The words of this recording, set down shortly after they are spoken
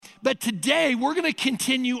But today, we're going to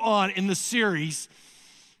continue on in the series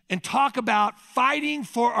and talk about fighting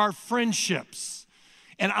for our friendships.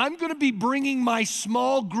 And I'm going to be bringing my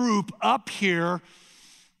small group up here.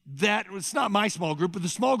 That it's not my small group, but the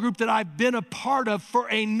small group that I've been a part of for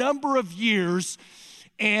a number of years.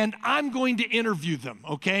 And I'm going to interview them,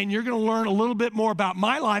 okay? And you're going to learn a little bit more about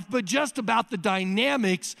my life, but just about the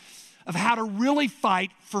dynamics of how to really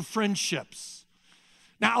fight for friendships.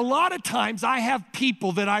 Now, a lot of times I have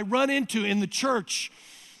people that I run into in the church,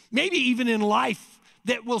 maybe even in life,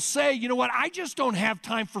 that will say, you know what, I just don't have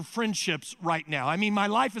time for friendships right now. I mean, my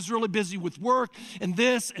life is really busy with work and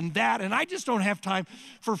this and that, and I just don't have time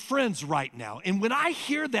for friends right now. And when I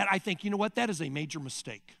hear that, I think, you know what, that is a major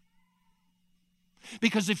mistake.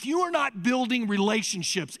 Because if you are not building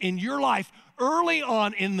relationships in your life early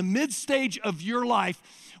on in the mid-stage of your life,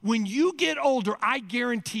 when you get older, I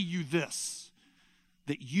guarantee you this,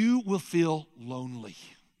 that you will feel lonely.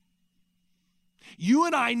 You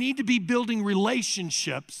and I need to be building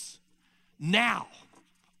relationships now,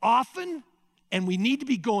 often, and we need to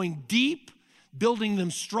be going deep, building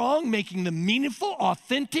them strong, making them meaningful,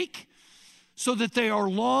 authentic, so that they are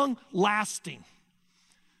long-lasting.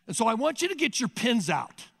 And so I want you to get your pens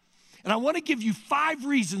out, and I want to give you 5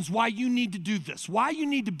 reasons why you need to do this, why you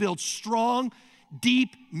need to build strong,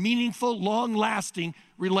 deep, meaningful, long-lasting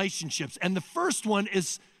relationships. And the first one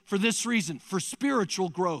is for this reason, for spiritual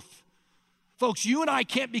growth. Folks, you and I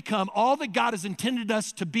can't become all that God has intended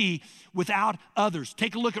us to be without others.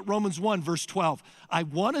 Take a look at Romans 1, verse 12. I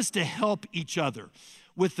want us to help each other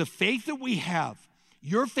with the faith that we have.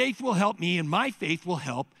 Your faith will help me, and my faith will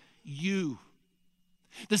help you.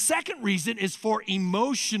 The second reason is for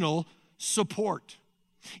emotional support.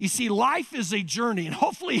 You see, life is a journey, and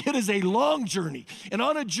hopefully it is a long journey. And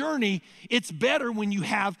on a journey, it's better when you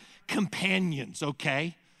have companions,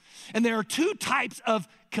 okay? And there are 2 types of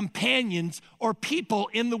companions or people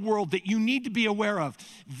in the world that you need to be aware of: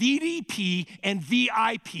 VDP and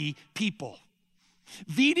VIP people.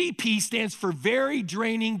 VDP stands for very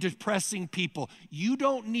draining, depressing people. You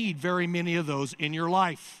don't need very many of those in your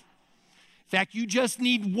life. In fact, you just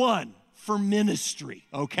need one for ministry,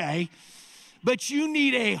 okay? But you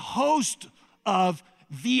need a host of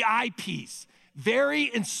VIPs,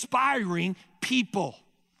 very inspiring people,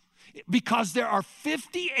 because there are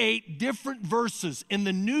 58 different verses in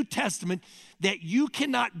the New Testament that you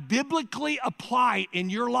cannot biblically apply in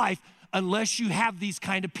your life unless you have these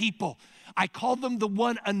kind of people. I call them the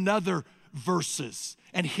one another verses.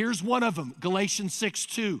 And here's one of them, Galatians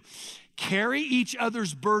 6:2. Carry each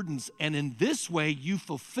other's burdens, and in this way you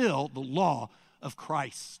fulfill the law of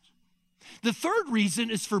Christ. The third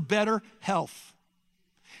reason is for better health.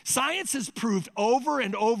 Science has proved over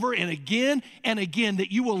and over and again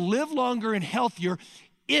that you will live longer and healthier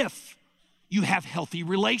if you have healthy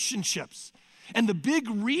relationships. And the big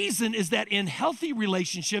reason is that in healthy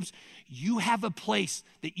relationships, you have a place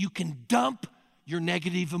that you can dump your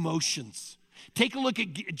negative emotions. Take a look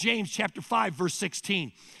at James chapter 5, verse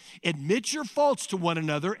 16. Admit your faults to one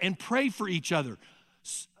another and pray for each other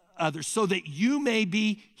so that you may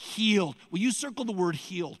be healed. Will you circle the word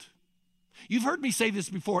healed? You've heard me say this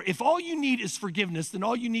before. If all you need is forgiveness, then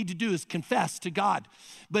all you need to do is confess to God.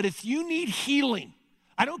 But if you need healing,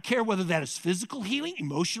 I don't care whether that is physical healing,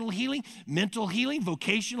 emotional healing, mental healing,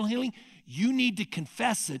 vocational healing, you need to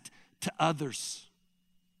confess it to others.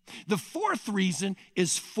 The fourth reason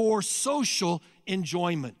is for social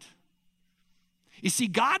enjoyment. You see,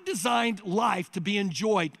 God designed life to be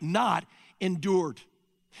enjoyed, not endured.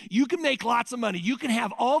 You can make lots of money. You can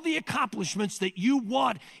have all the accomplishments that you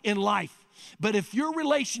want in life. But if your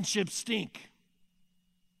relationships stink,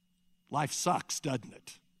 life sucks, doesn't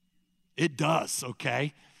it? It does,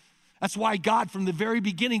 okay? That's why God, from the very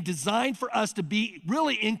beginning, designed for us to be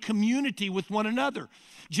really in community with one another.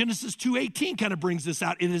 Genesis 2:18 kind of brings this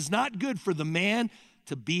out. It is not good for the man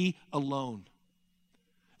to be alone.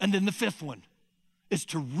 And then the fifth one is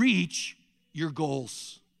to reach your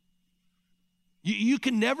goals. You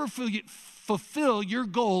can never fulfill your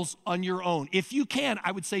goals on your own. If you can,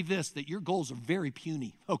 I would say this, that your goals are very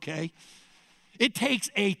puny, okay? It takes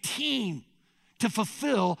a team to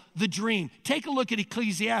fulfill the dream. Take a look at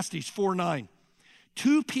Ecclesiastes 4:9.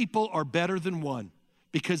 2 people are better than one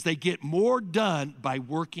because they get more done by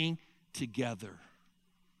working together.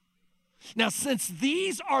 Now, since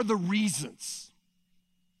these are the reasons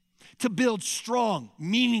to build strong,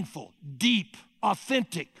 meaningful, deep,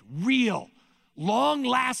 authentic, real,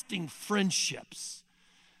 long-lasting friendships,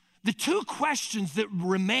 the 2 questions that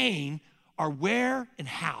remain are where and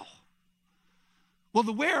how. Well,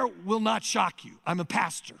 the where will not shock you. I'm a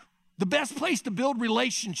pastor. The best place to build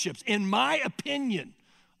relationships, in my opinion,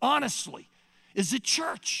 honestly, is at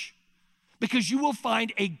church, because you will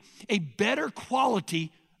find a better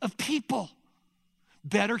quality of people,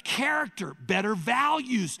 better character, better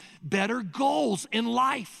values, better goals in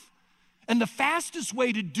life. And the fastest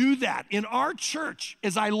way to do that in our church,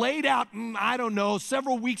 as I laid out,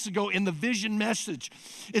 several weeks ago in the vision message,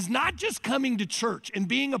 is not just coming to church and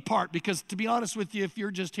being a part, because to be honest with you, if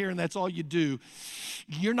you're just here and that's all you do,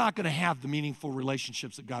 you're not gonna have the meaningful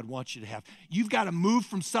relationships that God wants you to have. You've got to move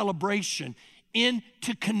from celebration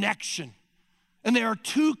into connection. And there are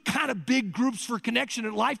two kind of big groups for connection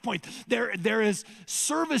at LifePoint. There is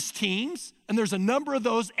service teams, and there's a number of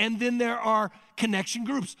those, and then there are connection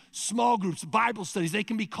groups, small groups, Bible studies. They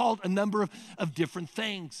can be called a number of different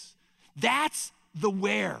things. That's the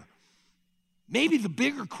where. Maybe the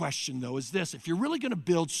bigger question, though, is this. If you're really going to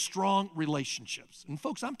build strong relationships, and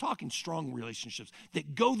folks, I'm talking strong relationships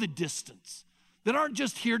that go the distance, that aren't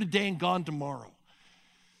just here today and gone tomorrow,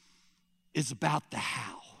 is about the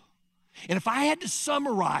how. And if I had to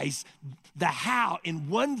summarize the how in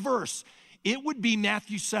one verse, it would be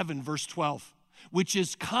Matthew 7, verse 12, which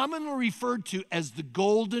is commonly referred to as the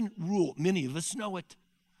golden rule. Many of us know it.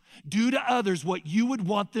 Do to others what you would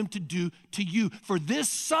want them to do to you. For this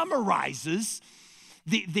summarizes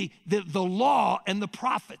the law and the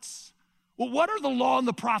prophets. Well, what are the law and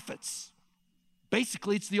the prophets?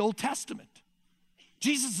 Basically, it's the Old Testament.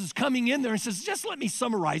 Jesus is coming in there and says, just let me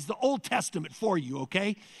summarize the Old Testament for you,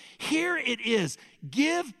 okay? Here it is.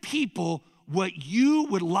 Give people what you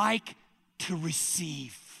would like to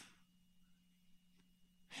receive.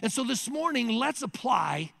 And so this morning, let's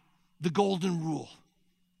apply the golden rule.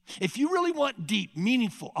 If you really want deep,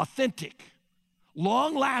 meaningful, authentic,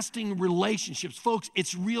 long-lasting relationships, folks,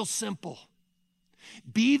 it's real simple.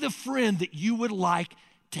 Be the friend that you would like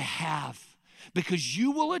to have, because you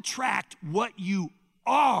will attract what you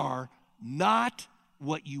are, not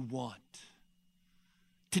what you want.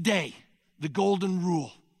 Today, the golden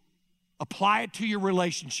rule. Apply it to your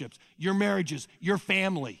relationships, your marriages, your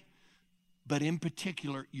family, but in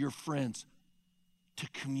particular, your friends, to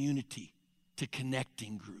community, to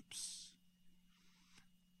connecting groups.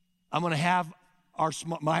 I'm going to have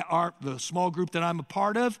the small group that I'm a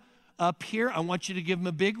part of up here. I want you to give them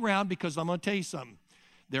a big round, because I'm going to tell you something.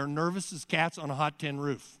 They're nervous as cats on a hot tin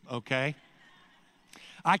roof, okay?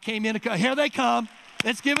 I came in, here they come.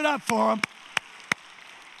 Let's give it up for them.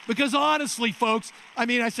 Because honestly, folks,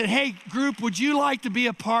 I said, hey, group, would you like to be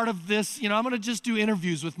a part of this? I'm going to just do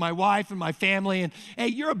interviews with my wife and my family. And, hey,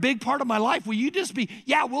 you're a big part of my life. Will you just be?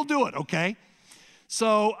 Yeah, we'll do it, okay?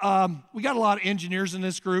 So we got a lot of engineers in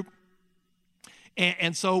this group.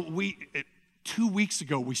 And so 2 weeks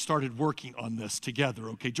ago, we started working on this together,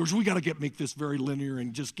 okay? George, we got to make this very linear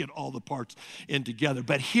and just get all the parts in together.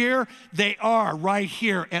 But here they are right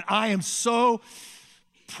here, and I am so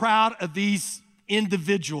proud of these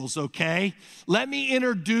individuals, okay? Let me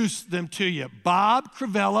introduce them to you. Bob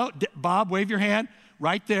Crivello. Bob, wave your hand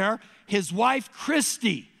right there. His wife,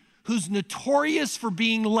 Christy, who's notorious for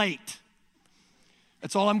being late.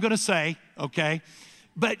 That's all I'm going to say, okay?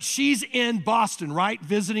 But she's in Boston, right,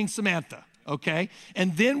 visiting Samantha. Okay,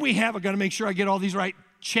 and then we have, I've got to make sure I get all these right,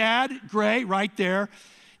 Chad Gray right there.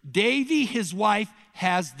 Davy, his wife,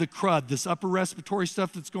 has the crud, this upper respiratory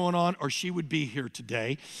stuff that's going on, or she would be here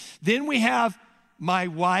today. Then we have my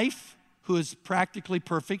wife, who is practically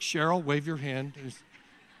perfect. Cheryl, wave your hand.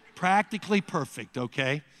 Practically perfect,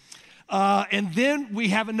 okay? And then we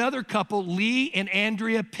have another couple, Lee and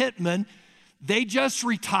Andrea Pittman. They just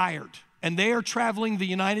retired. And they are traveling the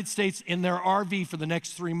United States in their RV for the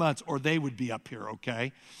next 3 months, or they would be up here,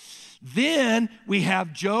 okay? Then we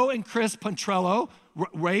have Joe and Chris Pontrello,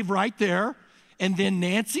 wave right there, and then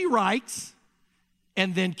Nancy Wrights,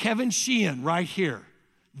 and then Kevin Sheehan right here.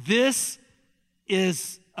 This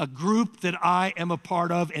is a group that I am a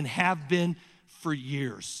part of and have been for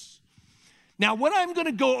years. Now, what I'm going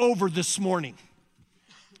to go over this morning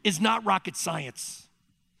is not rocket science,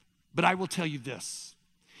 but I will tell you this.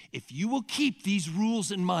 If you will keep these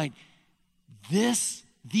rules in mind, these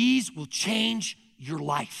will change your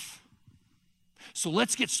life. So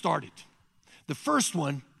let's get started. The first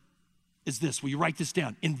one is this. Will you write this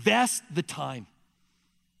down? Invest the time.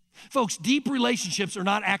 Folks, deep relationships are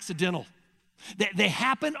not accidental. They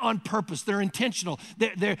happen on purpose. They're intentional.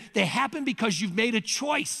 They happen because you've made a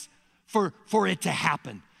choice for it to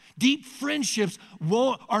happen. Deep friendships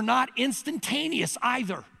are not instantaneous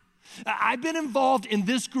either. I've been involved in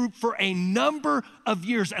this group for a number of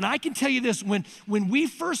years, and I can tell you this, when we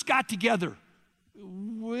first got together,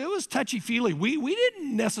 it was touchy-feely. We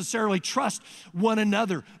didn't necessarily trust one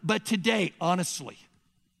another, but today, honestly,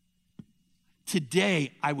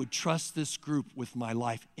 today I would trust this group with my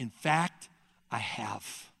life. In fact, I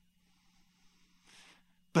have.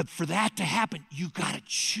 But for that to happen, you got to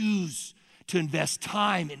choose to invest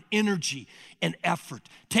time and energy and effort.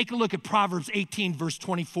 Take a look at Proverbs 18, verse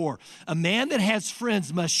 24. A man that has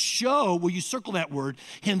friends must show, will you circle that word,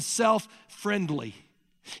 himself friendly.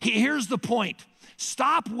 Here's the point.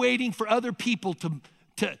 Stop waiting for other people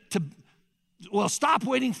stop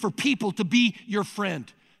waiting for people to be your friend.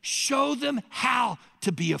 Show them how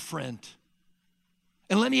to be a friend.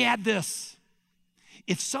 And let me add this.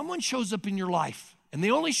 If someone shows up in your life, and they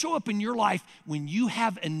only show up in your life when you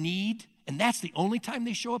have a need, and that's the only time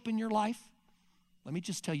they show up in your life, let me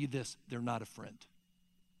just tell you this, they're not a friend.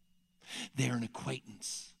 They're an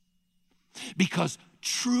acquaintance. Because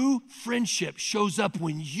true friendship shows up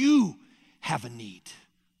when you have a need.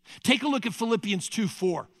 Take a look at Philippians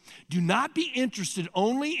 2:4. Do not be interested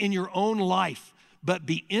only in your own life, but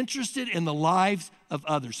be interested in the lives of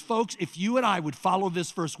others. Folks, if you and I would follow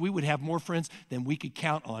this verse, we would have more friends than we could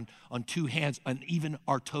count on two hands and even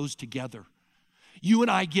our toes together. You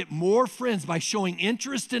and I get more friends by showing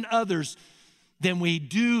interest in others than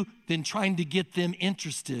trying to get them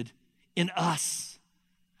interested in us.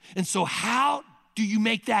 And so how do you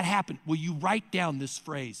make that happen? Well, you write down this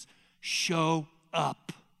phrase, show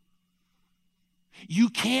up. You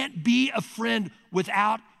can't be a friend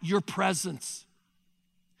without your presence.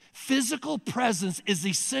 Physical presence is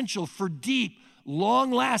essential for deep,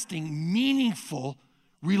 long-lasting, meaningful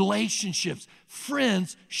relationships.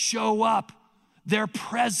 Friends show up. They're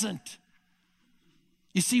present.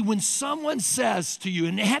 You see, when someone says to you,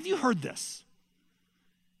 and have you heard this?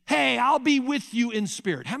 Hey, I'll be with you in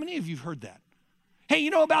spirit. How many of you have heard that? Hey,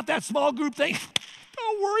 you know about that small group thing?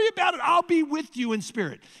 Don't worry about it. I'll be with you in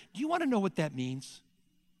spirit. Do you want to know what that means?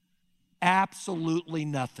 Absolutely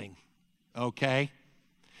nothing, okay?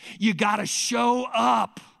 You got to show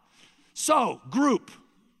up. So, group,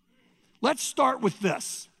 let's start with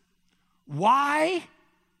this. Why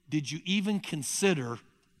did you even consider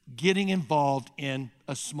getting involved in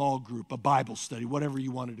a small group, a Bible study, whatever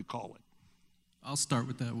you wanted to call it? I'll start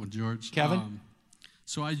with that one, George. Kevin?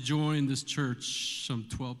 So I joined this church some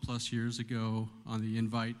 12 plus years ago on the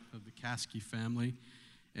invite of the Caskey family.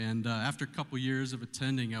 And after a couple years of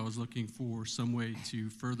attending, I was looking for some way to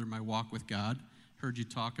further my walk with God. Heard you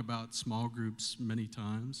talk about small groups many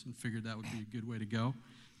times and figured that would be a good way to go.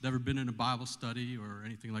 Never been in a Bible study or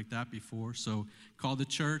anything like that before. So called the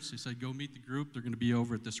church. They said, go meet the group. They're going to be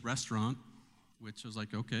over at this restaurant, which I was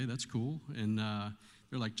like, okay, that's cool. And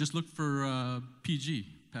they're like, just look for PG,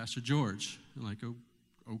 Pastor George. I'm like, oh,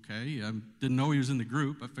 okay. I didn't know he was in the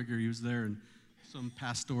group. I figured he was there in some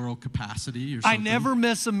pastoral capacity or something. I never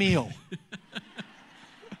miss a meal.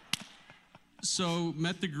 So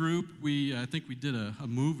met the group. I think we did a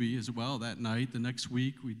movie as well that night. The next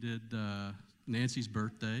week we did Nancy's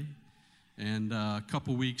birthday. And a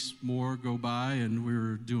couple weeks more go by and we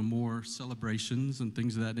were doing more celebrations and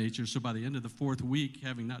things of that nature. So by the end of the fourth week,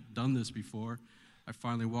 having not done this before, I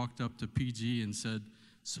finally walked up to PG and said,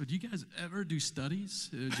 so do you guys ever do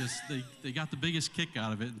studies? They got the biggest kick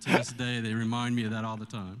out of it. And to this day, they remind me of that all the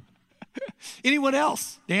time. Anyone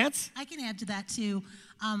else? Dance? I can add to that, too.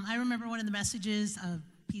 I remember one of the messages,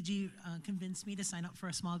 PG convinced me to sign up for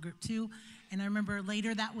a small group, too. And I remember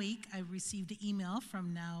later that week, I received an email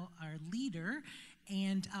from now our leader.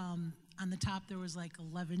 And on the top, there was like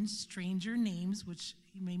 11 stranger names, which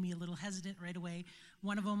made me a little hesitant right away.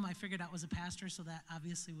 One of them I figured out was a pastor, so that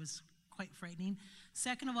obviously was quite frightening.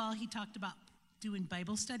 Second of all, he talked about doing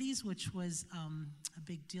Bible studies, which was a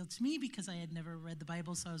big deal to me because I had never read the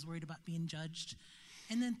Bible, so I was worried about being judged.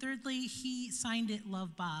 And then thirdly, he signed it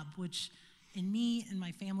Love Bob, which in me and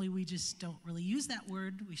my family, we just don't really use that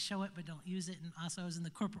word. We show it but don't use it. And also I was in the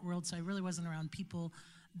corporate world, so I really wasn't around people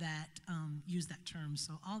that use that term.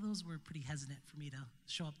 So all those were pretty hesitant for me to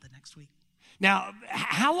show up the next week. Now,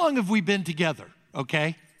 how long have we been together,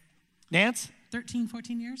 okay? Nance? 13,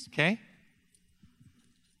 14 years. Okay.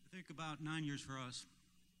 I think about 9 years for us.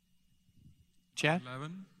 Chad?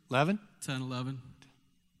 11. 11? 10, 11.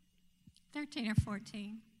 13 or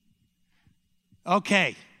 14.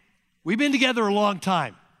 Okay. We've been together a long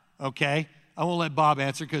time, okay? I won't let Bob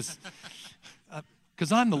answer because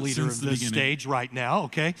I'm the leader of this stage right now,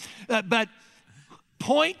 okay? But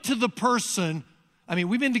point to the person. I mean,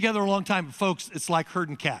 we've been together a long time, but folks, it's like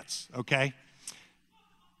herding cats, okay?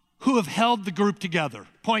 Who have held the group together.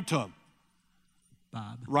 Point to them.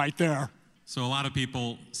 Bob. Right there. So a lot of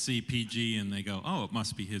people see PG and they go, oh, it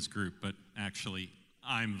must be his group, but actually,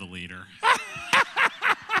 I'm the leader.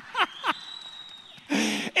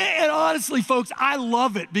 And honestly, folks, I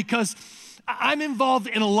love it because I'm involved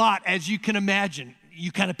in a lot, as you can imagine.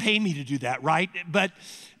 You kind of pay me to do that, right? But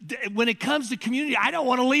when it comes to community, I don't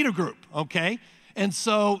want to lead a group, okay? And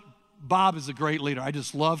so Bob is a great leader. I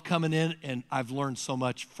just love coming in, and I've learned so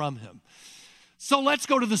much from him. So let's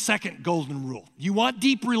go to the second golden rule. You want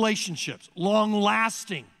deep relationships,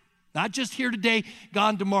 long-lasting, not just here today,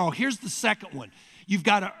 gone tomorrow. Here's the second one. You've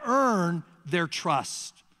got to earn their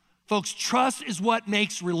trust. Folks, trust is what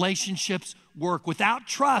makes relationships work. Without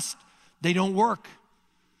trust, they don't work.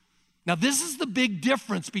 Now, this is the big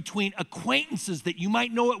difference between acquaintances that you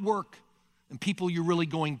might know at work and people you're really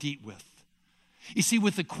going deep with. You see,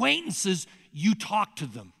 with acquaintances, you talk to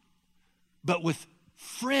them. But with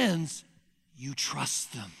friends, you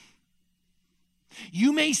trust them.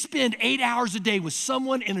 You may spend 8 hours a day with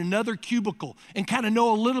someone in another cubicle and kind of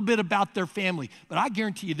know a little bit about their family. But I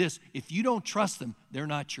guarantee you this, if you don't trust them, they're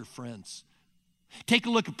not your friends. Take a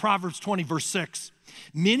look at Proverbs 20, verse 6.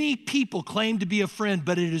 Many people claim to be a friend,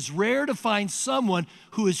 but it is rare to find someone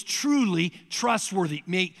who is truly trustworthy.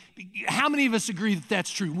 How many of us agree that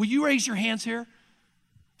that's true? Will you raise your hands here?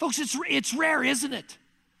 Folks, it's rare, isn't it?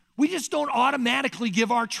 We just don't automatically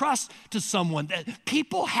give our trust to someone.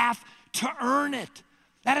 People have to earn it.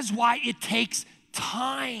 That is why it takes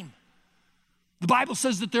time. The Bible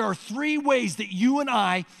says that there are 3 ways that you and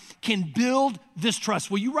I can build this trust.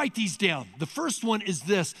 Will you write these down? The first one is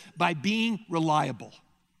this, by being reliable.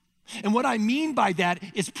 And what I mean by that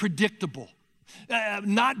is predictable,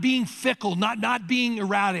 not being fickle, not being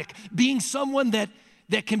erratic, being someone that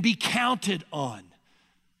can be counted on.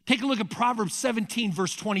 Take a look at Proverbs 17,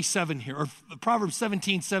 verse 27 here, or Proverbs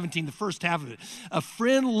 17, the first half of it. A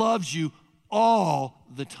friend loves you all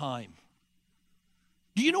the time.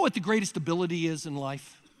 Do you know what the greatest ability is in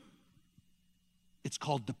life? It's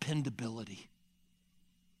called dependability.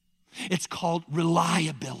 It's called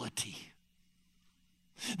reliability.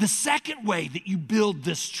 The second way that you build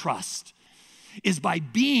this trust is by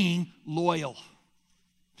being loyal.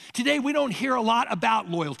 Today, we don't hear a lot about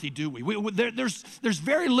loyalty, do we? There's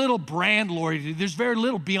very little brand loyalty. There's very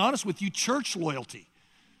little, be honest with you, church loyalty.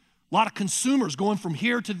 A lot of consumers going from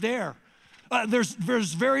here to there. There's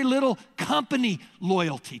very little company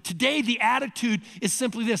loyalty. Today, the attitude is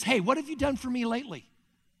simply this: hey, what have you done for me lately?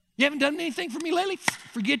 You haven't done anything for me lately?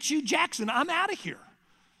 Forget you, Jackson. I'm out of here.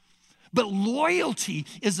 But loyalty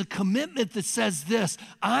is a commitment that says this: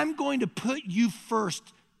 I'm going to put you first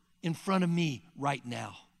in front of me right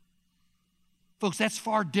now. Folks, that's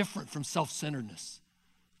far different from self-centeredness.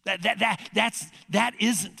 That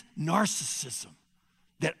isn't narcissism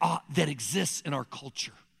that exists in our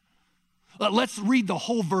culture. Let's read the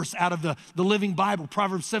whole verse out of the Living Bible,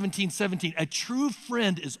 Proverbs 17. A true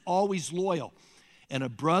friend is always loyal, and a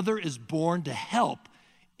brother is born to help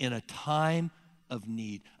in a time of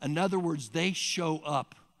need. In other words, they show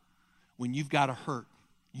up when you've got a hurt.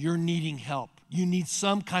 You're needing help. You need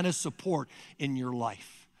some kind of support in your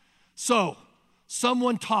life. So,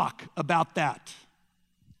 someone talk about that.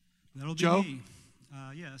 That'll be Joe? me.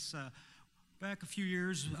 Yes. Back a few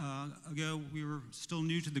years ago, we were still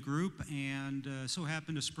new to the group, and so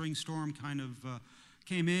happened a spring storm kind of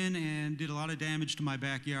came in and did a lot of damage to my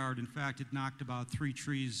backyard. In fact, it knocked about 3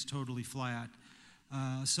 trees totally flat.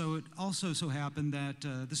 So it also so happened that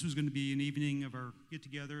this was going to be an evening of our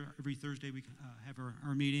get-together. Every Thursday we have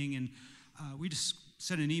our meeting, and we just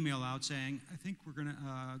sent an email out saying, I think we're going to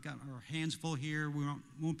got our hands full here. We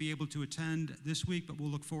won't be able to attend this week, but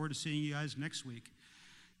we'll look forward to seeing you guys next week.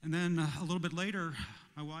 And then a little bit later,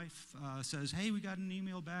 my wife says, hey, we got an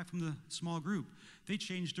email back from the small group. They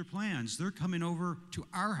changed their plans. They're coming over to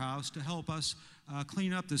our house to help us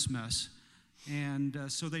clean up this mess. And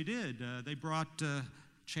so they did. They brought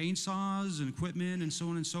chainsaws and equipment and so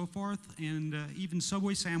on and so forth, and even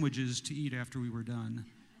Subway sandwiches to eat after we were done.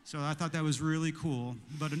 So I thought that was really cool.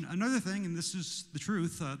 But another thing, and this is the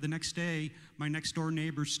truth, the next day, my next door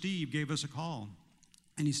neighbor, Steve, gave us a call.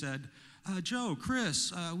 And he said, Joe,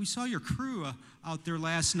 Chris, we saw your crew out there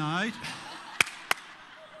last night.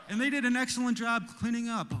 And they did an excellent job cleaning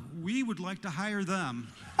up. We would like to hire them.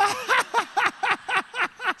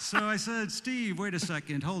 So I said, Steve, wait a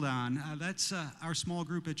second, hold on. That's our small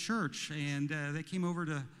group at church, and they came over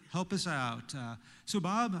to help us out. So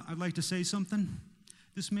Bob, I'd like to say something.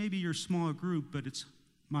 This may be your small group, but it's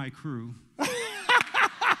my crew.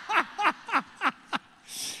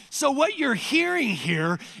 So what you're hearing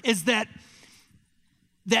here is that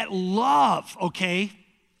love, okay,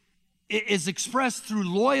 is expressed through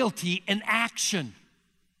loyalty and action.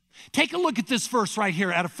 Take a look at this verse right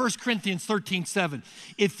here out of 1 Corinthians 13:7.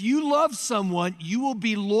 If you love someone, you will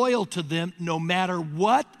be loyal to them no matter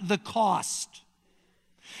what the cost.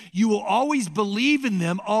 You will always believe in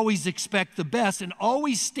them, always expect the best, and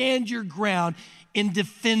always stand your ground in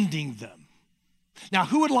defending them. Now,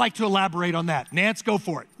 who would like to elaborate on that? Nance, go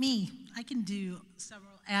for it. Me, I can do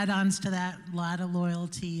several add-ons to that. A lot of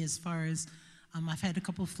loyalty as far as I've had a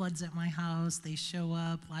couple floods at my house. They show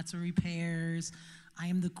up, lots of repairs. I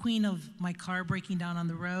am the queen of my car breaking down on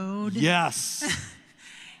the road. Yes.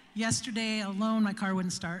 Yesterday alone, my car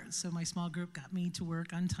wouldn't start, so my small group got me to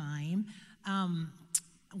work on time.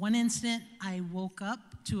 One incident, I woke up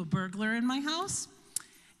to a burglar in my house,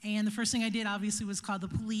 and the first thing I did, obviously, was call the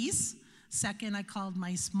police. Second, I called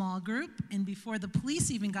my small group, and before the police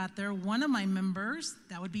even got there, one of my members,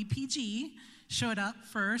 that would be PG, showed up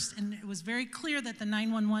first, and it was very clear that the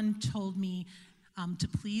 911 told me to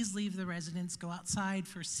please leave the residence, go outside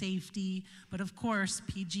for safety. But of course,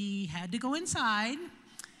 PG had to go inside.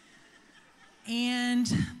 And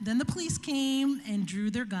then the police came and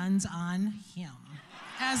drew their guns on him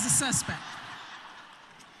as the suspect.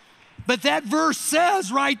 But that verse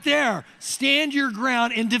says right there, stand your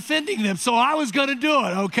ground in defending them. So I was going to do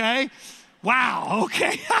it, okay? Wow,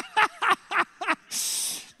 okay.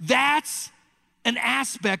 That's an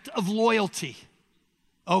aspect of loyalty,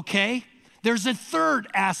 okay? There's a third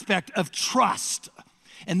aspect of trust,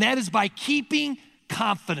 and that is by keeping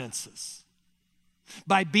confidences,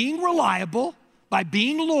 by being reliable, by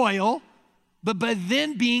being loyal, but by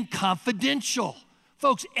then being confidential.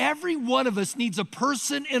 Folks, every one of us needs a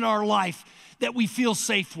person in our life that we feel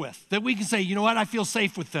safe with, that we can say, you know what, I feel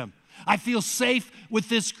safe with them. I feel safe with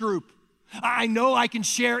this group. I know I can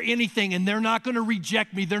share anything and they're not going to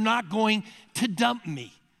reject me. They're not going to dump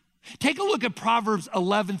me. Take a look at Proverbs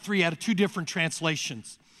 11:3 out of two different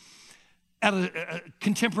translations. Out of a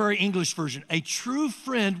contemporary English version, a true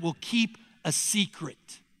friend will keep a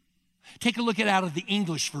secret. Take a look at out of the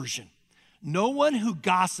English version. No one who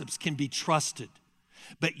gossips can be trusted,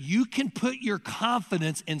 but you can put your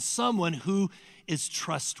confidence in someone who is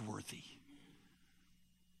trustworthy.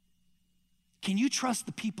 Can you trust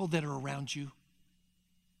the people that are around you?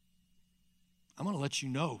 I'm going to let you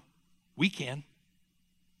know we can.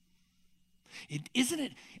 Isn't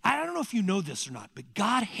it? I don't know if you know this or not, but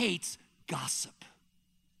God hates gossip.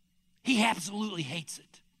 He absolutely hates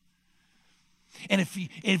it. And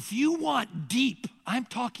if you want deep, I'm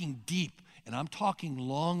talking deep, and I'm talking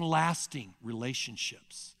long-lasting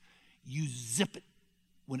relationships, you zip it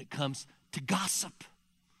when it comes to gossip.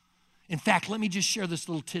 In fact, let me just share this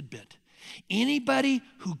little tidbit. Anybody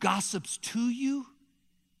who gossips to you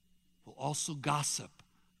will also gossip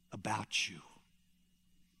about you.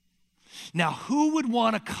 Now, who would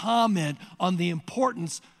want to comment on the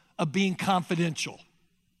importance of being confidential?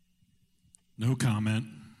 No comment.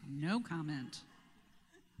 No comment.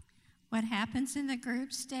 What happens in the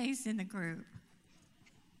group stays in the group.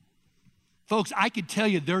 Folks, I could tell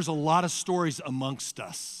you there's a lot of stories amongst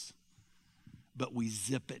us, but we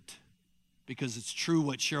zip it because it's true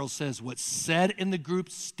what Cheryl says. What's said in the group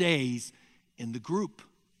stays in the group.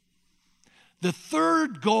 The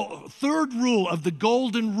third rule of the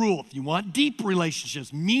golden rule, if you want deep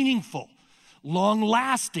relationships, meaningful,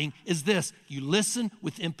 long-lasting, is this: you listen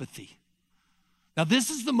with empathy. Now,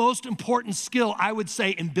 this is the most important skill, I would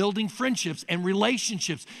say, in building friendships and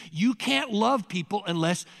relationships. You can't love people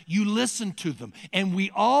unless you listen to them. And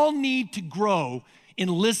we all need to grow in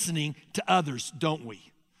listening to others, don't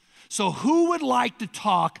we? So who would like to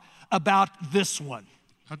talk about this one?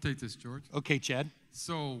 I'll take this, George. Okay, Chad.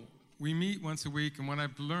 So we meet once a week, and what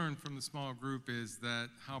I've learned from the small group is that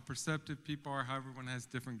how perceptive people are, how everyone has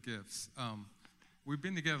different gifts. We've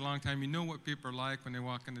been together a long time. You know what people are like when they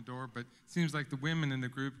walk in the door, but it seems like the women in the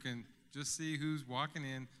group can just see who's walking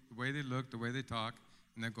in, the way they look, the way they talk,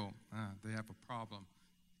 and they go, they have a problem.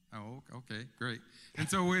 Oh, okay, great. And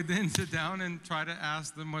so we then sit down and try to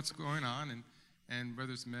ask them what's going on, and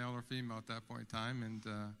whether it's male or female at that point in time, and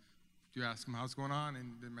you ask them how's going on,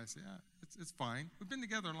 and they might say, it's fine. We've been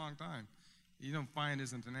together a long time. You know, fine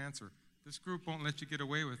isn't an answer. This group won't let you get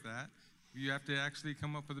away with that. You have to actually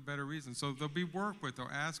come up with a better reason. So there'll be work with, they'll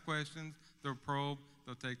ask questions, they'll probe,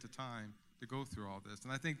 they'll take the time to go through all this.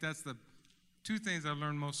 And I think that's the two things I've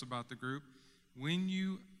learned most about the group. When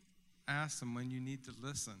you ask them, when you need to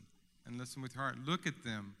listen, and listen with your heart, look at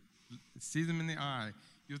them, see them in the eye,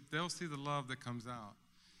 they'll see the love that comes out.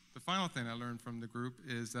 The final thing I learned from the group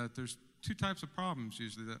is that there's two types of problems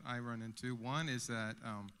usually that I run into. One is that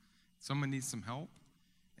someone needs some help,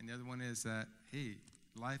 and the other one is that, hey,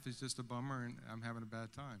 life is just a bummer and I'm having a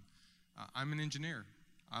bad time. I'm an engineer.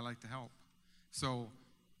 I like to help. So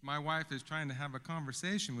my wife is trying to have a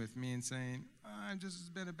conversation with me and saying, it's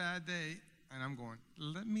been a bad day. And I'm going,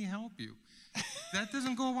 let me help you. That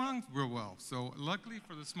doesn't go along real well. So luckily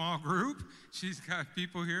for the small group, she's got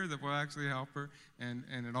people here that will actually help her, and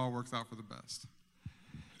it all works out for the best.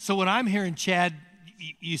 So what I'm hearing, Chad,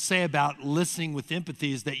 you say about listening with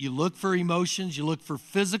empathy is that you look for emotions, you look for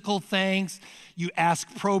physical things, you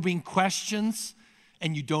ask probing questions,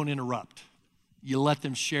 and you don't interrupt. You let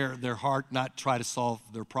them share their heart, not try to solve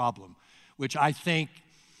their problem, which I think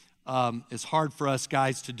is hard for us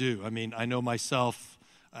guys to do. I mean, I know myself,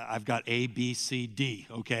 I've got A, B, C, D,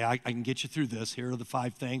 okay? I can get you through this. Here are the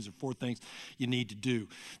 5 things or 4 things you need to do.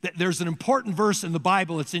 There's an important verse in the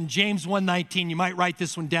Bible. It's in James 1:19. You might write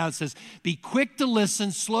this one down. It says, be quick to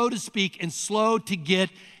listen, slow to speak, and slow to get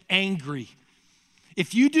angry.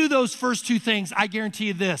 If you do those first 2 things, I guarantee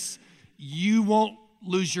you this, you won't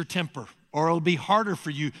lose your temper, or it'll be harder for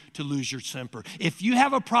you to lose your temper. If you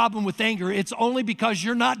have a problem with anger, it's only because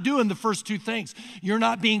you're not doing the first 2 things. You're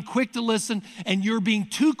not being quick to listen, and you're being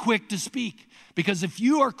too quick to speak. Because if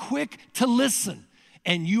you are quick to listen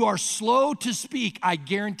and you are slow to speak, I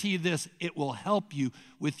guarantee you this, it will help you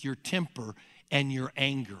with your temper and your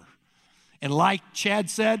anger. And like Chad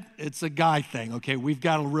said, it's a guy thing, okay? We've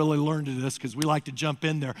got to really learn to this because we like to jump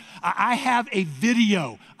in there. I have a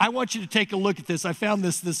video. I want you to take a look at this. I found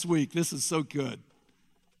this week. This is so good.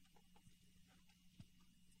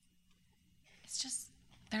 It's just,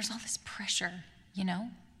 there's all this pressure, you know?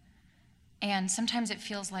 And sometimes it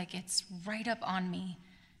feels like it's right up on me,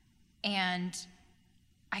 and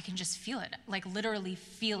I can just feel it, like literally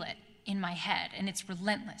feel it in my head, and it's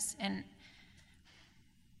relentless. And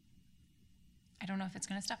I don't know if it's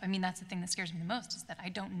going to stop. I mean, that's the thing that scares me the most, is that I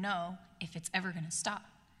don't know if it's ever going to stop.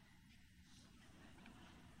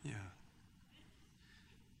 Yeah.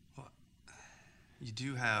 Well, you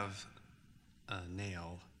do have a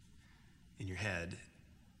nail in your head.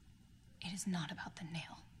 It is not about the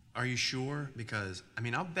nail. Are you sure? Because, I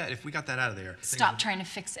mean, I'll bet if we got that out of there... Stop trying to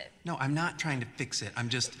fix it. No, I'm not trying to fix it. I'm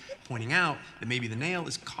just pointing out that maybe the nail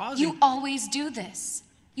is causing... You always do this.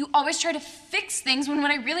 You always try to fix things when what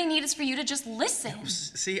I really need is for you to just listen. No,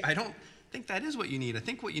 see, I don't think that is what you need. I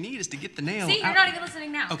think what you need is to get the nail See, you're out. not even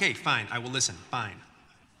listening now. Okay, fine. I will listen. Fine.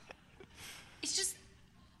 It's just,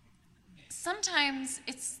 sometimes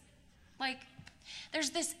it's like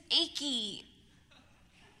there's this achy,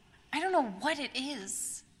 I don't know what it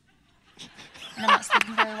is. And I'm not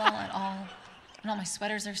sleeping very well at all. And all my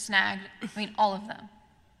sweaters are snagged. I mean, all of them.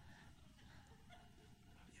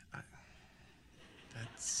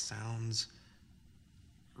 That sounds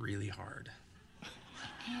really hard. It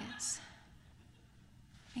is.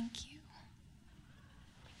 Thank you.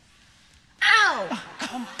 Ow!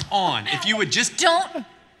 Come on. If you would just... Don't.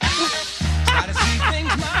 Try to see things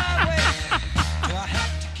my way. Do I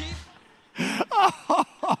have to keep...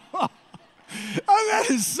 Oh, that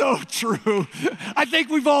is so true. I think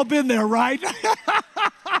we've all been there, right?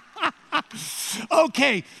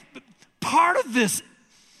 Okay, part of this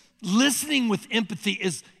listening with empathy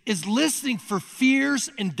is listening for fears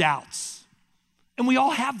and doubts. And we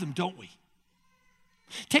all have them, don't we?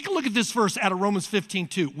 Take a look at this verse out of Romans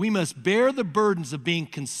 15:2. We must bear the burdens of being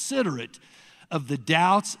considerate of the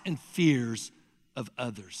doubts and fears of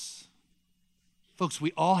others. Folks,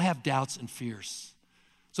 we all have doubts and fears.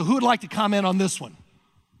 So who would like to comment on this one?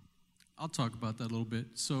 I'll talk about that a little bit.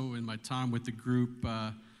 So in my time with the group,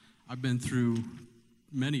 I've been through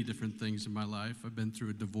many different things in my life. I've been through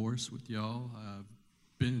a divorce with y'all. I've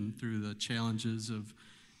been through the challenges of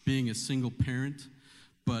being a single parent.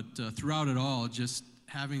 But throughout it all, just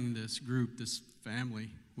having this group, this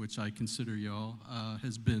family, which I consider y'all,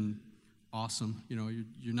 has been awesome. You know,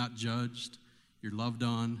 you're not judged, you're loved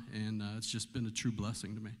on, and it's just been a true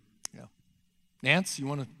blessing to me. Yeah. Nance, you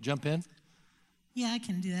want to jump in? Yeah, I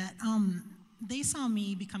can do that. They saw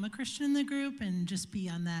me become a Christian in the group and just be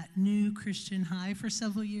on that new Christian high for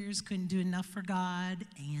several years, couldn't do enough for God.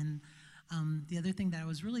 And the other thing that I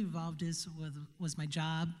was really involved was my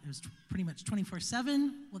job. It was pretty much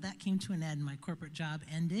 24/7. Well, that came to an end. My corporate job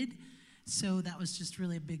ended. So that was just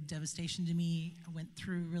really a big devastation to me. I went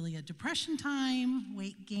through really a depression time,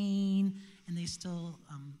 weight gain, and they still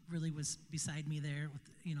really was beside me there with,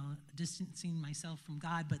 you know, distancing myself from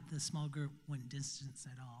God, but the small group wouldn't distance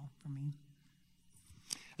at all from me.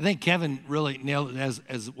 I think Kevin really nailed it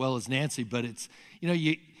as well as Nancy, but it's, you know,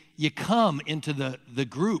 you come into the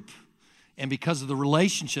group, and because of the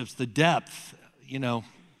relationships, the depth, you know,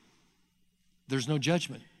 there's no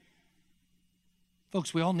judgment.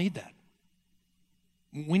 Folks, we all need that.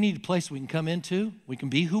 We need a place we can come into. We can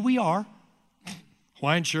be who we are.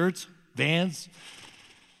 Hawaiian shirts, Vans,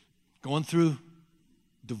 going through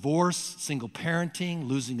divorce, single parenting,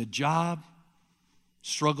 losing a job.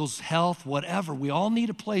 struggles, health, whatever. We all need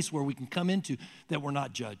a place where we can come into that we're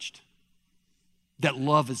not judged, that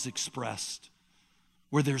love is expressed,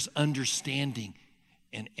 where there's understanding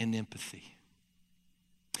and empathy.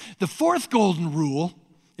 The fourth golden rule,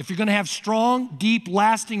 if you're going to have strong, deep,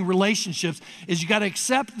 lasting relationships, is you got to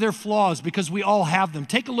accept their flaws because we all have them.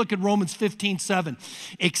 Take a look at Romans 15:7.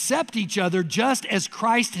 Accept each other just as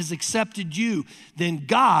Christ has accepted you, then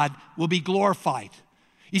God will be glorified.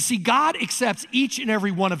 You see, God accepts each and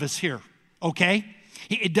every one of us here, okay?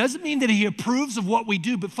 It doesn't mean that he approves of what we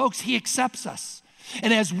do, but folks, he accepts us.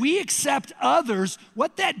 And as we accept others,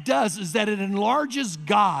 what that does is that it enlarges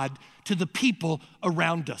God to the people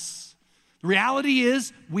around us. The reality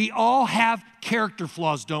is we all have character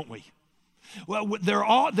flaws, don't we? Well, there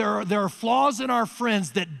are flaws in our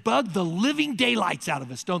friends that bug the living daylights out of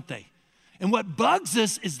us, don't they? And what bugs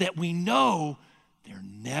us is that we know they're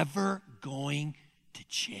never going to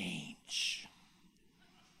change.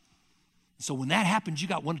 So when that happens, you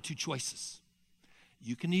got one of two choices.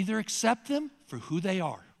 You can either accept them for who they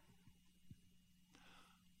are,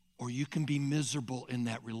 or you can be miserable in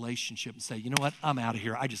that relationship and say, you know what, I'm out of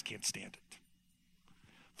here. I just can't stand it.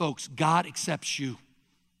 Folks, God accepts you.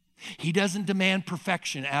 He doesn't demand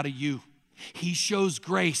perfection out of you. He shows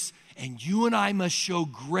grace, and you and I must show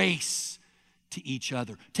grace to each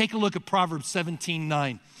other. Take a look at Proverbs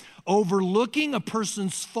 17:9. Overlooking a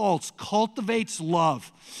person's faults cultivates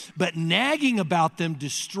love, but nagging about them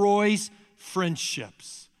destroys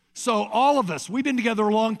friendships. So all of us, we've been together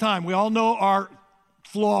a long time. We all know our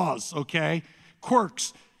flaws, okay?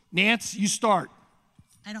 Quirks. Nance, you start.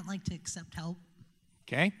 I don't like to accept help.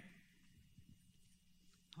 Okay.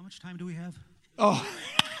 How much time do we have? Oh.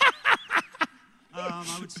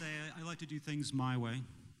 I would say I like to do things my way.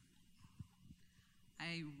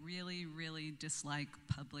 I really, really dislike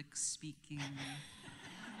public speaking.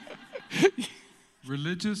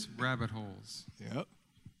 Religious rabbit holes. Yep.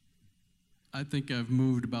 I think I've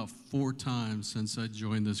moved about 4 times since I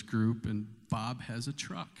joined this group, and Bob has a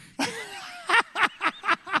truck.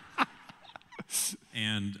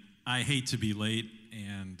 And I hate to be late,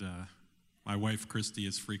 and my wife, Christy,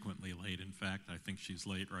 is frequently late. In fact, I think she's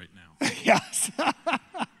late right now. Yes.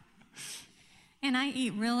 And I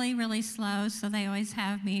eat really, really slow, so they always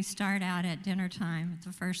have me start out at dinner time at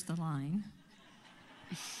the first of the line.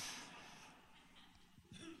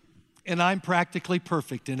 And I'm practically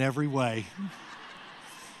perfect in every way.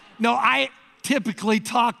 No, I typically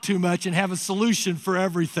talk too much and have a solution for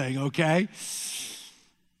everything, okay?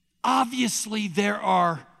 Obviously,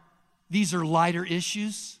 these are lighter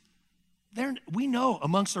issues. We know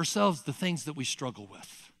amongst ourselves the things that we struggle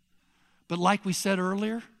with. But like we said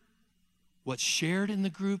earlier, what's shared in the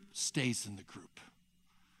group stays in the group.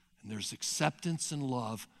 And there's acceptance and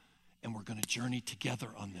love, and we're going to journey together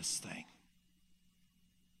on this thing.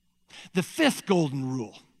 The fifth golden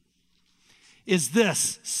rule is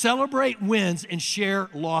this: celebrate wins and share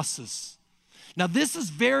losses. Now, this is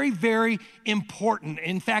very, very important.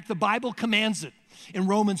 In fact, the Bible commands it. In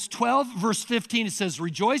Romans 12, verse 15, it says,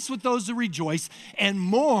 rejoice with those who rejoice and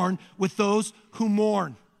mourn with those who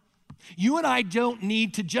mourn. You and I don't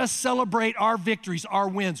need to just celebrate our victories, our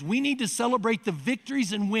wins. We need to celebrate the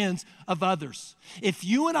victories and wins of others. If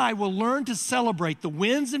you and I will learn to celebrate the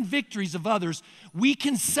wins and victories of others, we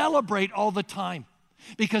can celebrate all the time.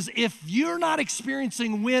 Because if you're not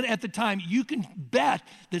experiencing a win at the time, you can bet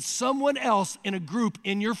that someone else in a group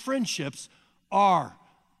in your friendships are.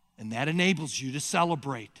 And that enables you to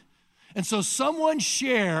celebrate. And so someone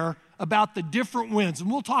share about the different wins,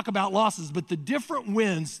 and we'll talk about losses, but the different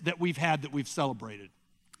wins that we've had that we've celebrated.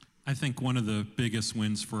 I think one of the biggest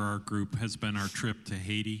wins for our group has been our trip to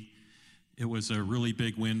Haiti. It was a really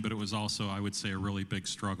big win, but it was also, I would say, a really big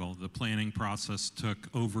struggle. The planning process took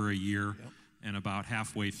over a year, and about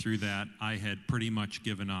halfway through that, I had pretty much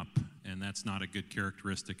given up, and that's not a good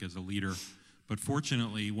characteristic as a leader. But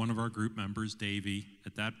fortunately, one of our group members, Davey,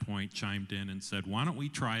 at that point chimed in and said, why don't we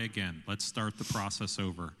try again? Let's start the process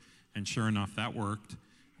over. And sure enough, that worked.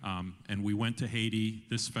 And we went to Haiti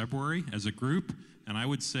this February as a group, and I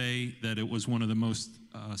would say that it was one of the most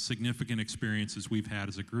significant experiences we've had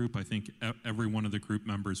as a group. I think every one of the group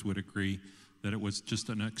members would agree that it was just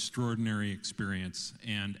an extraordinary experience.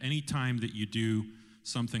 And any time that you do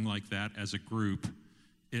something like that as a group,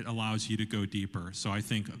 it allows you to go deeper. So I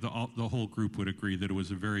think the whole group would agree that it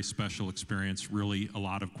was a very special experience, really a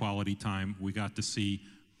lot of quality time. We got to see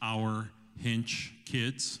our Hinch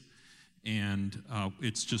kids, and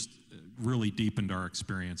it's just really deepened our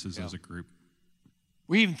experiences as a group.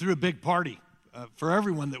 We even threw a big party for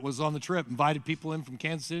everyone that was on the trip, invited people in from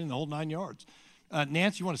Kansas City and the whole 9 yards.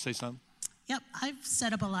 Nance, you want to say something? Yep, I've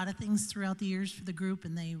set up a lot of things throughout the years for the group,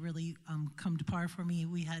 and they really come to par for me.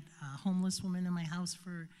 We had a homeless woman in my house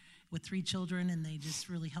with 3 children, and they just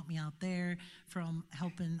really helped me out there. From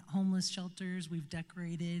helping homeless shelters, we've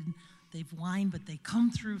decorated. They've whined, but they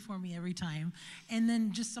come through for me every time. And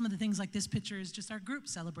then just some of the things like this picture is just our group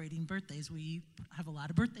celebrating birthdays. We have a lot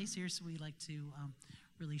of birthdays here, so we like to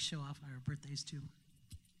really show off our birthdays too.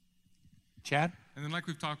 Chad? And then like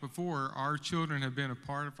we've talked before, our children have been a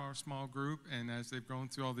part of our small group, and as they've grown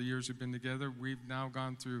through all the years we've been together, we've now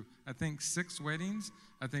gone through, I think, 6 weddings.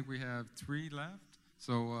 I think we have 3 left.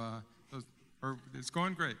 So it's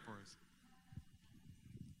going great for us.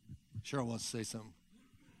 Cheryl wants to say something.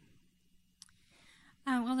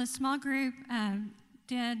 Well, the small group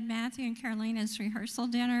did Matthew and Carolina's rehearsal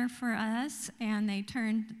dinner for us, and they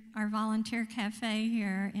turned our volunteer cafe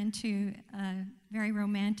here into a very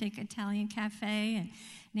romantic Italian cafe. And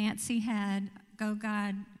Nancy had Go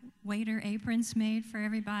God waiter aprons made for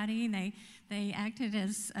everybody. They acted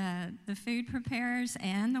as the food preparers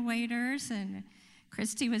and the waiters, and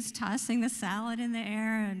Christy was tossing the salad in the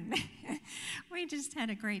air, and we just had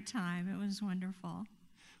a great time. It was wonderful.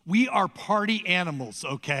 We are party animals,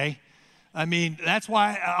 okay? I mean, that's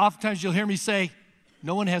why oftentimes you'll hear me say,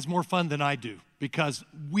 no one has more fun than I do, because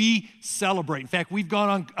we celebrate. In fact, we've gone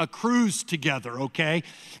on a cruise together, okay?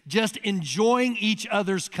 Just enjoying each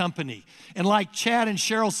other's company. And like Chad and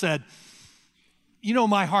Cheryl said, you know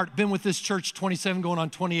my heart, been with this church 27 going on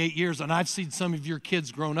 28 years, and I've seen some of your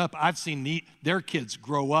kids grown up. I've seen their kids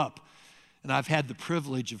grow up, and I've had the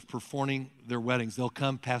privilege of performing their weddings. They'll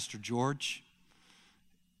come, Pastor George,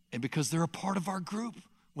 and because they're a part of our group,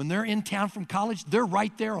 when they're in town from college, they're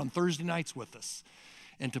right there on Thursday nights with us.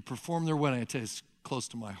 And to perform their wedding, I tell you, it's close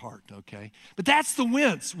to my heart, okay? But that's the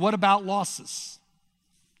wins. What about losses?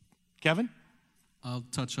 Kevin? I'll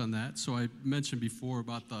touch on that. So I mentioned before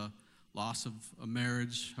about the loss of a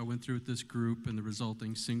marriage I went through with this group and the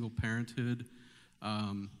resulting single parenthood.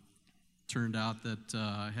 Turned out that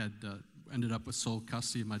I had ended up with sole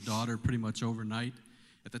custody of my daughter pretty much overnight.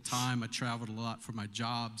 At the time, I traveled a lot for my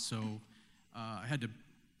job, so I had to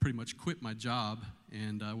pretty much quit my job,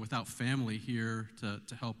 and without family here to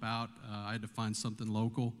help out, I had to find something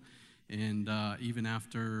local. And even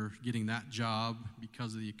after getting that job,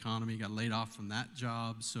 because of the economy, got laid off from that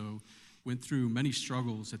job, so went through many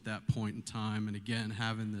struggles at that point in time. And again,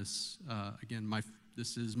 having this,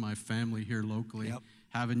 this is my family here locally. Yep.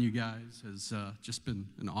 Having you guys has just been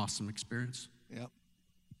an awesome experience. Yep.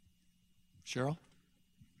 Cheryl?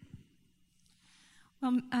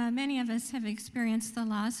 Well, many of us have experienced the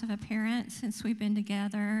loss of a parent since we've been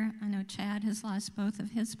together. I know Chad has lost both of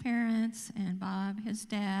his parents, and Bob, his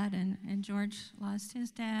dad, and George lost his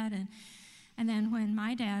dad. And then when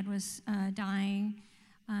my dad was dying,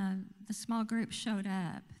 the small group showed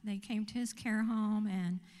up. They came to his care home,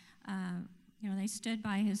 and they stood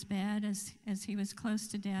by his bed as he was close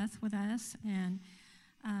to death with us. And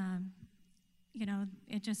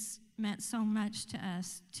it just meant so much to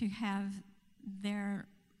us to have their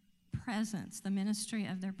presence, the ministry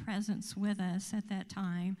of their presence with us at that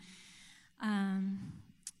time.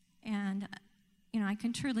 I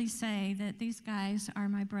can truly say that these guys are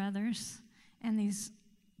my brothers, and these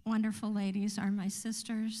wonderful ladies are my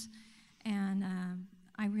sisters, and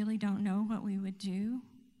I really don't know what we would do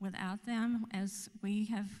without them, as we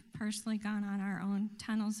have personally gone on our own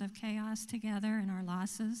tunnels of chaos together and our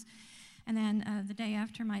losses. And then the day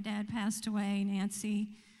after my dad passed away, Nancy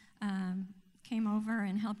came over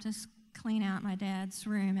and helped us clean out my dad's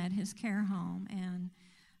room at his care home. And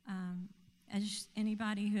as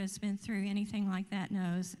anybody who has been through anything like that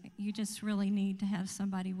knows, you just really need to have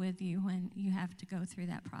somebody with you when you have to go through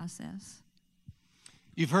that process.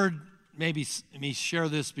 You've heard maybe me share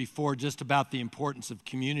this before, just about the importance of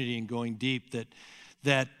community and going deep,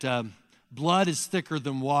 that blood is thicker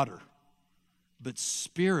than water, but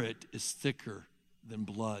spirit is thicker than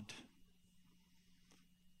blood.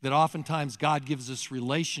 That oftentimes God gives us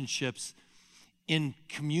relationships in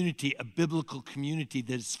community, a biblical community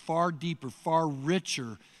that is far deeper, far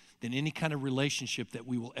richer than any kind of relationship that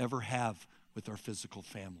we will ever have with our physical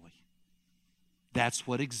family. That's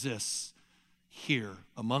what exists here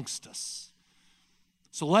amongst us.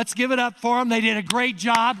 So let's give it up for them. They did a great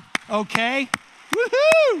job, okay?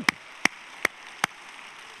 Woohoo!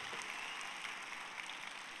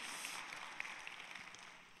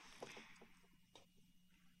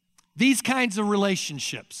 These kinds of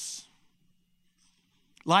relationships,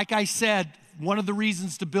 like I said, one of the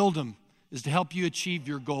reasons to build them is to help you achieve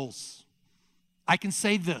your goals. I can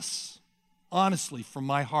say this, honestly, from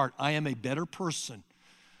my heart, I am a better person.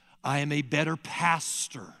 I am a better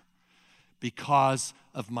pastor because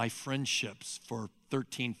of my friendships for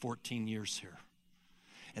 13, 14 years here.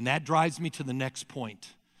 And that drives me to the next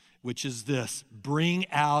point, which is this: bring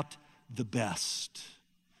out the best.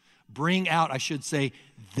 Bring out, I should say,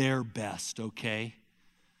 their best, okay?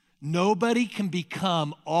 Nobody can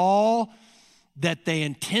become all that they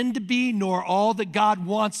intend to be, nor all that God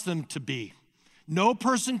wants them to be. No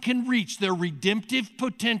person can reach their redemptive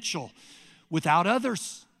potential without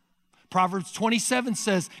others. Proverbs 27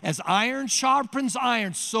 says, as iron sharpens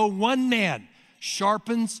iron, so one man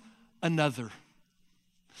sharpens another.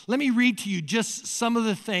 Let me read to you just some of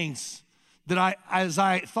the things that as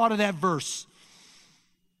I thought of that verse,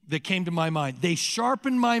 that came to my mind. They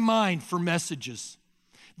sharpen my mind for messages.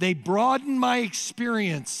 They broaden my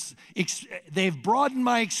experience. They've broadened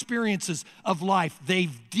my experiences of life.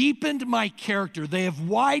 They've deepened my character. They have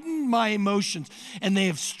widened my emotions, and they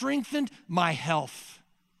have strengthened my health.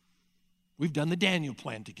 We've done the Daniel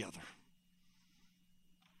plan together.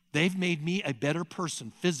 They've made me a better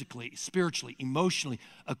person physically, spiritually, emotionally,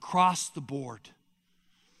 across the board.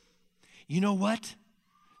 You know what?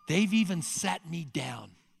 They've even sat me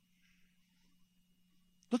down.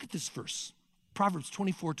 Look at this verse, Proverbs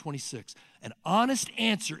 24:26. An honest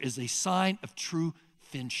answer is a sign of true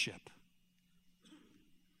friendship.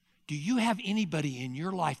 Do you have anybody in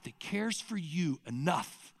your life that cares for you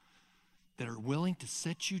enough that are willing to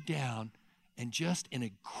sit you down and just in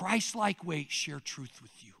a Christ-like way share truth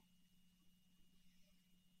with you?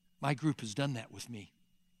 My group has done that with me.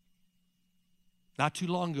 Not too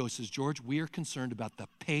long ago, says George, we are concerned about the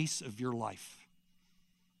pace of your life.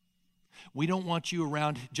 We don't want you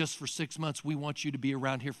around just for 6 months. We want you to be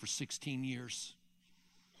around here for 16 years.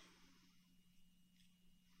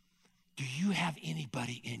 Do you have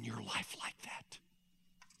anybody in your life like that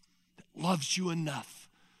loves you enough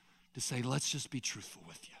to say, let's just be truthful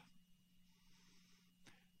with you?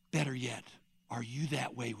 Better yet, are you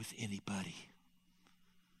that way with anybody?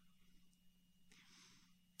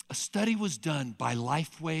 A study was done by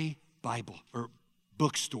Lifeway Bible or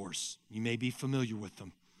bookstores. You may be familiar with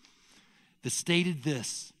them. That stated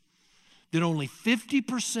this, that only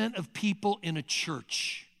 50% of people in a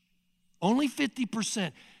church, only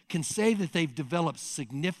 50% can say that they've developed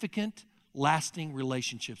significant, lasting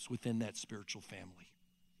relationships within that spiritual family.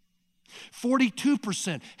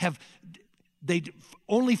 42%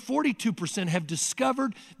 only 42% have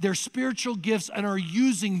discovered their spiritual gifts and are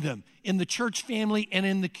using them in the church family and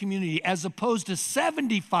in the community, as opposed to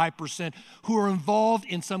 75% who are involved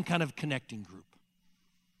in some kind of connecting group.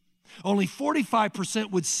 Only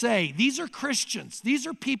 45% would say, these are Christians, these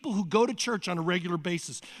are people who go to church on a regular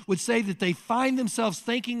basis, would say that they find themselves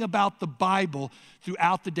thinking about the Bible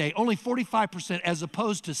throughout the day. Only 45% as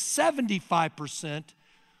opposed to 75%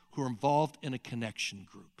 who are involved in a connection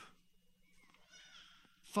group.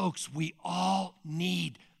 Folks, we all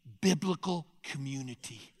need biblical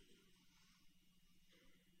community.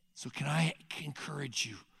 So can I encourage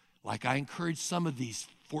you, like I encouraged some of these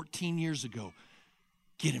 14 years ago,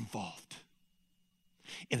 get involved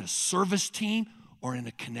in a service team or in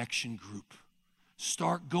a connection group.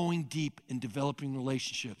 Start going deep in developing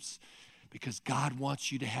relationships, because God wants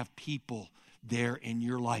you to have people there in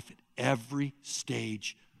your life at every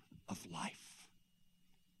stage of life.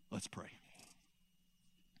 Let's pray.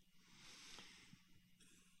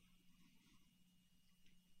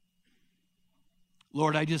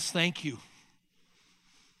 Lord, I just thank you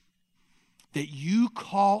that you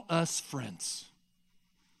call us friends.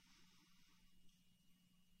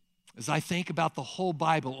 As I think about the whole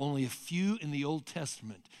Bible, only a few in the Old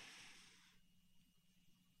Testament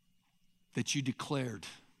that you declared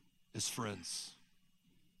as friends.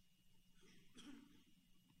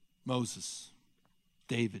 Moses,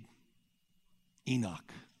 David,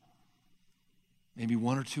 Enoch, maybe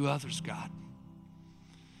one or two others, God.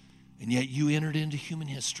 And yet you entered into human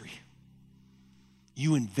history.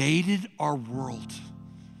 You invaded our world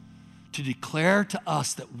to declare to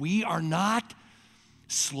us that we are not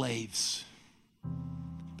slaves,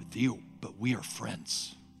 but we are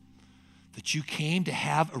friends. That you came to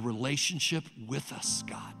have a relationship with us,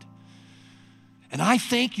 God. And I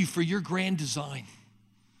thank you for your grand design.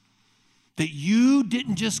 That you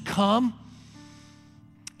didn't just come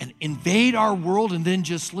and invade our world and then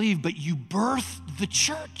just leave, but you birthed the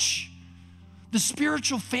church, the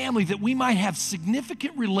spiritual family, that we might have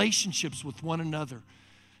significant relationships with one another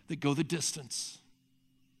that go the distance,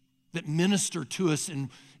 that minister to us in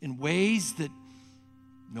ways that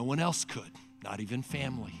no one else could, not even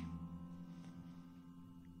family.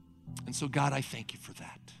 And so, God, I thank you for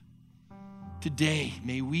that. Today,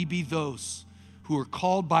 may we be those who are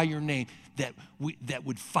called by your name that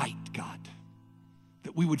would fight, God,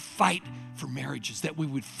 that we would fight for marriages, that we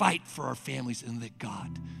would fight for our families, and that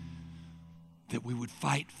God, that we would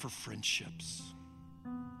fight for friendships,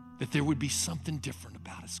 that there would be something different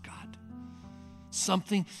about us, God.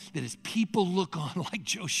 Something that as people look on, like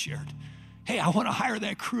Joe shared, hey, I want to hire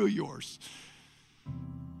that crew of yours.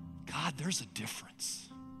 God, there's a difference.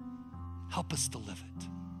 Help us to live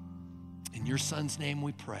it. In your son's name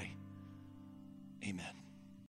we pray. Amen.